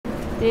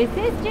This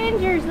is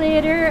Ginger's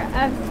litter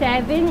of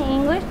 7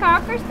 English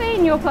Cocker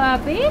Spaniel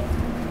puppies.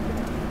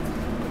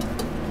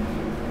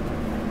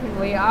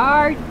 We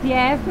are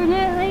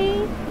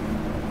definitely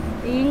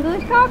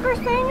English Cocker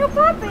Spaniel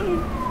puppies.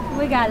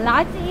 We got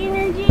lots of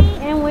energy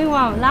and we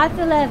want lots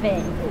of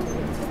loving,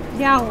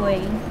 don't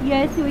we?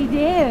 Yes, we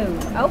do.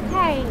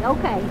 Okay,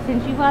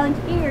 since you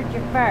volunteered,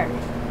 you're first.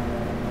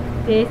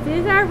 This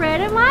is our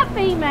red and white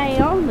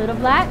female, little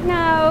black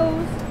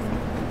nose,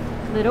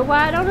 little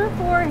white on her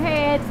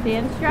forehead,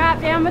 thin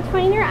stripe down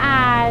between her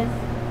eyes.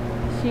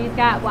 She's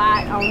got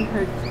white on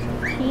her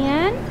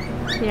chin,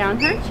 down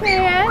her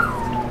chest,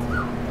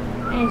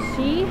 and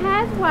she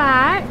has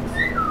white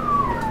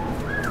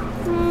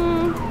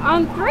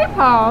on 3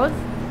 paws.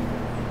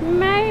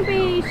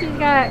 Maybe she's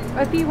got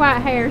a few white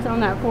hairs on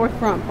that 4th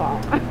front paw.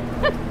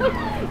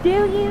 Do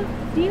you?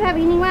 Do you have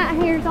any white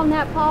hairs on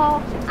that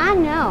paw? I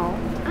know.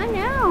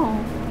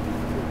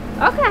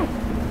 Okay.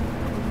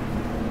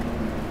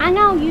 I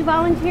know you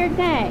volunteered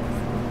next.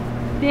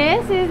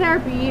 This is our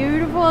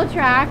beautiful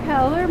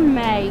tricolor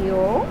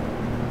male.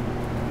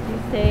 You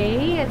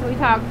see, as we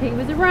talked, he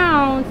was a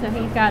roan, so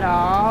he's got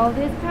all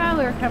this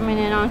color coming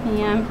in on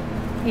him.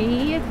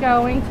 He is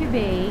going to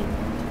be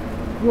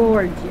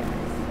gorgeous.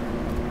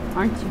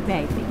 Aren't you,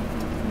 baby?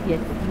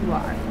 Yes, you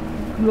are.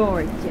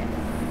 Gorgeous.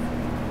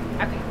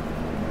 Okay.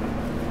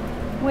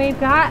 We've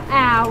got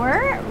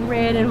our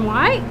red and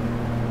white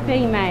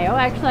female.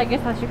 Actually, I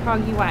guess I should call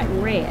you white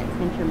and red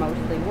since you're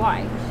mostly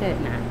white,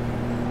 shouldn't I?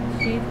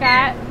 She's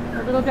got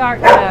a little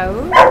dark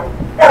nose,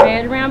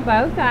 red around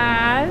both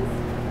eyes,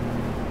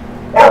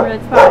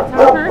 red spots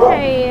on her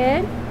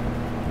head.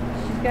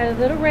 She's got a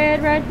little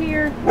red right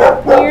here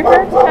near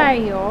her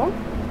tail.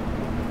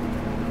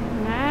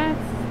 And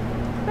that's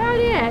about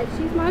it.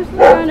 She's mostly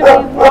going to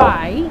be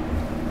white.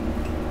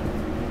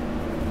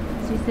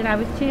 She said I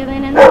was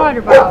chilling in the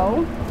water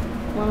bowl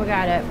when we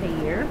got up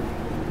here.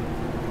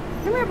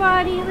 Come here,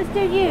 buddy. Let's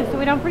do you so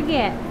we don't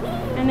forget.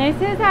 And this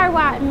is our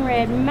white and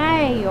red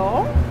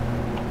male.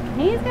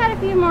 He's got a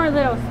few more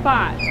little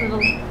spots, a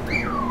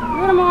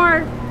little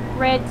more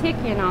red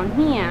ticking on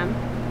him.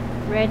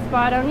 Red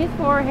spot on his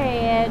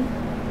forehead.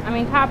 I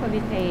mean, top of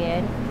his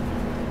head.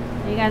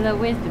 He got a little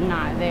wisdom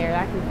knot there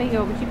I can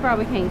feel, but you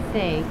probably can't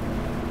see.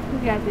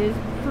 He's got this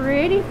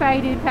pretty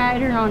faded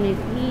pattern on his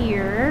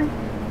ear.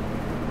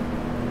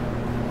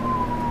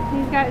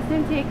 He's got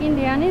some ticking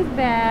down his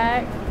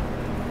back.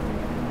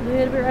 A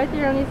little bit right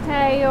there on his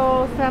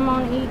tail, some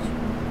on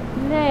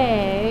each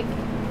leg.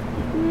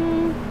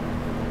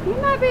 You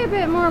might be a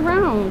bit more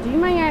round. You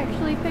may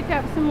actually pick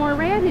up some more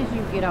red as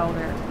you get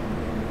older.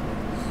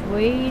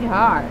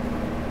 Sweetheart.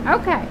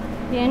 Okay,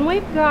 then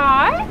we've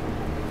got,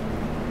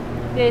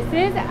 this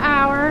is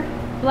our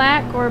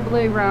black or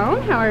blue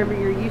roan, however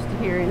you're used to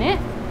hearing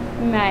it,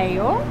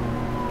 male.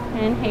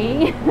 And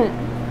he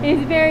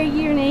is very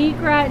unique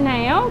right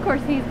now. Of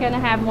course, he's going to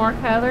have more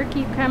color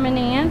keep coming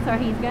in, so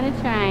he's going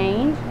to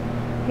change.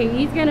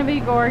 He's going to be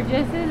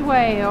gorgeous as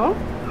well.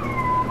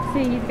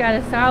 See, he's got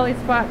a solid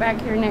spot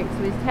back here next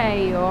to his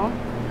tail.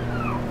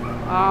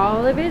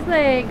 All of his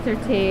legs are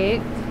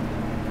ticked.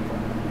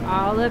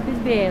 All up his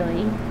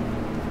belly.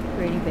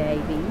 Pretty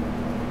baby.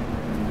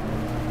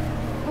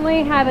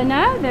 We have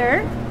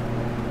another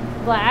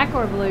black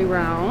or blue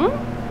roan.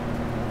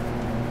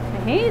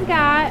 And he's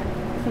got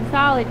some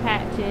solid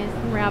patches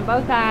around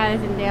both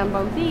eyes and down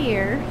both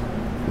ears.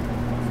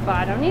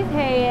 Spot on his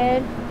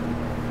head.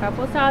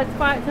 Couple solid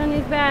spots on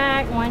his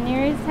back, one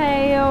near his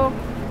tail.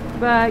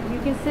 But you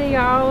can see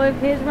all of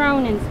his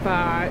roaning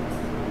spots.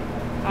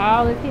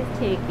 All of his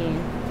ticking.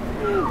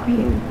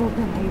 Beautiful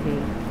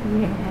baby.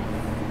 Yes.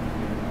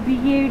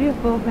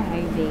 Beautiful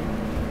baby.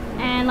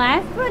 And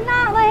last but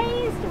not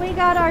least, we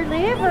got our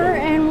liver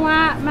and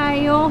white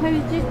male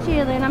who's just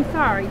chilling. I'm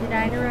sorry, did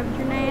I interrupt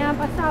your nap?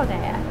 I saw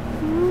that.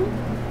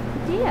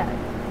 Did.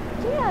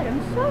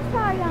 I'm so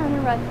sorry I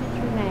interrupted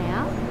your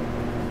nap.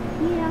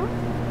 Yeah.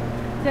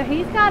 So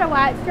he's got a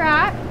white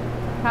stripe,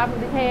 top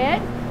of his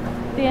head,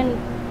 then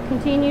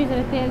continues in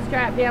a thin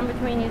stripe down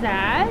between his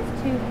eyes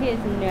to his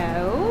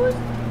nose.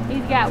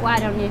 He's got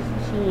white on his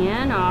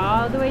chin,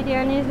 all the way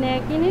down his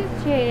neck and his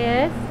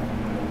chest.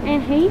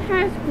 And he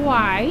has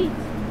white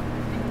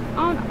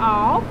on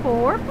all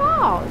 4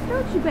 paws.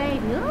 Don't you,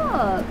 baby?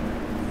 Look.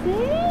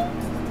 See?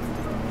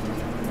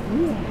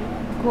 Yeah.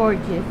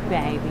 Gorgeous,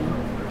 baby.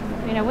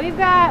 You know, we've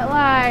got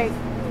like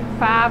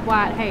 5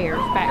 white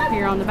hairs back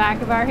here on the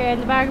back of our head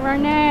and the back of our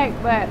neck,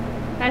 but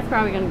that's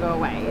probably going to go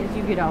away as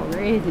you get older,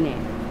 isn't it?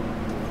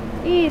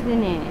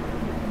 Isn't it?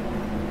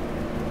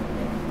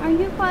 Are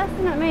you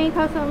fussing at me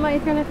because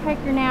somebody's going to take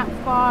your nap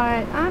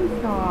spot? I'm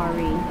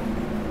sorry.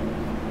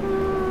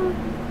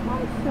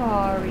 I'm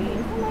sorry.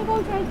 Is somebody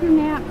going to take your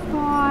nap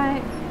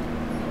spot?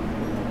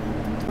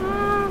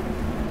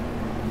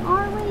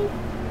 Are we?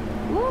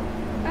 Whoop,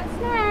 got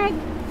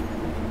snagged.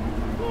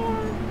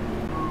 Yeah.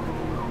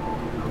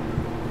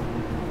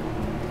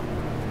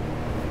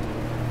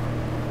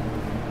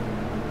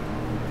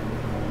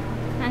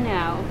 I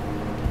know.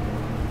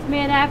 It's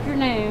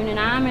mid-afternoon and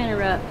I'm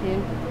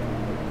interrupting.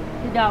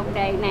 the dog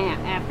day nap,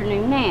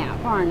 afternoon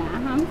nap, aren't I?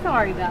 I'm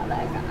sorry about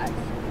that, guys.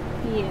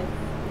 Yes,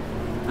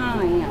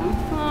 I am.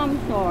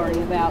 I'm sorry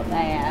about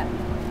that.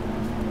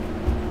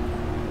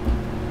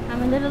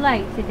 I'm a little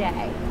late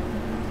today.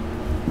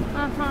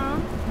 Uh-huh.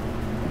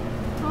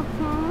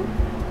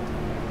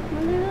 I'm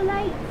a little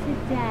late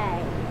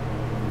today.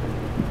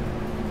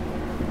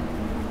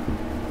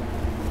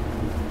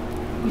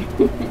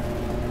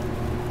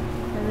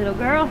 The little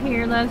girl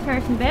here loves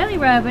her some belly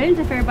rubbings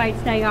if everybody'd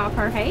stay off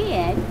her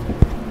head.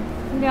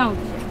 Don't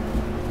you?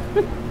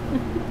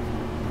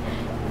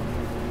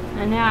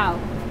 I know.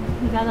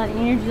 You got a lot of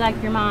energy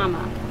like your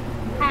mama.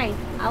 Hey,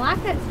 I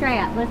like that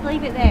strap. Let's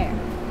leave it there.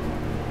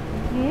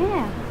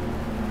 Yeah.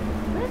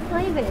 Let's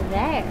leave it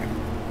there.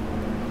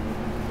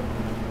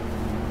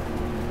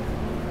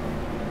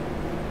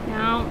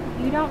 No,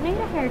 you don't need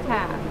a hair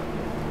tie.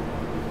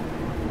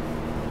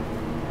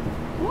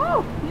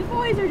 Whoa, you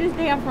boys are just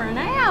down for a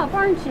nap,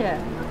 aren't you?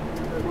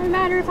 Doesn't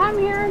matter if I'm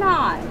here or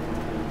not.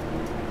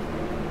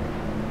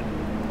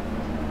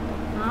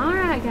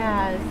 Alright,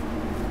 guys.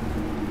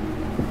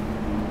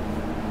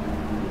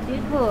 You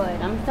did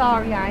good. I'm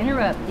sorry I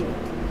interrupted.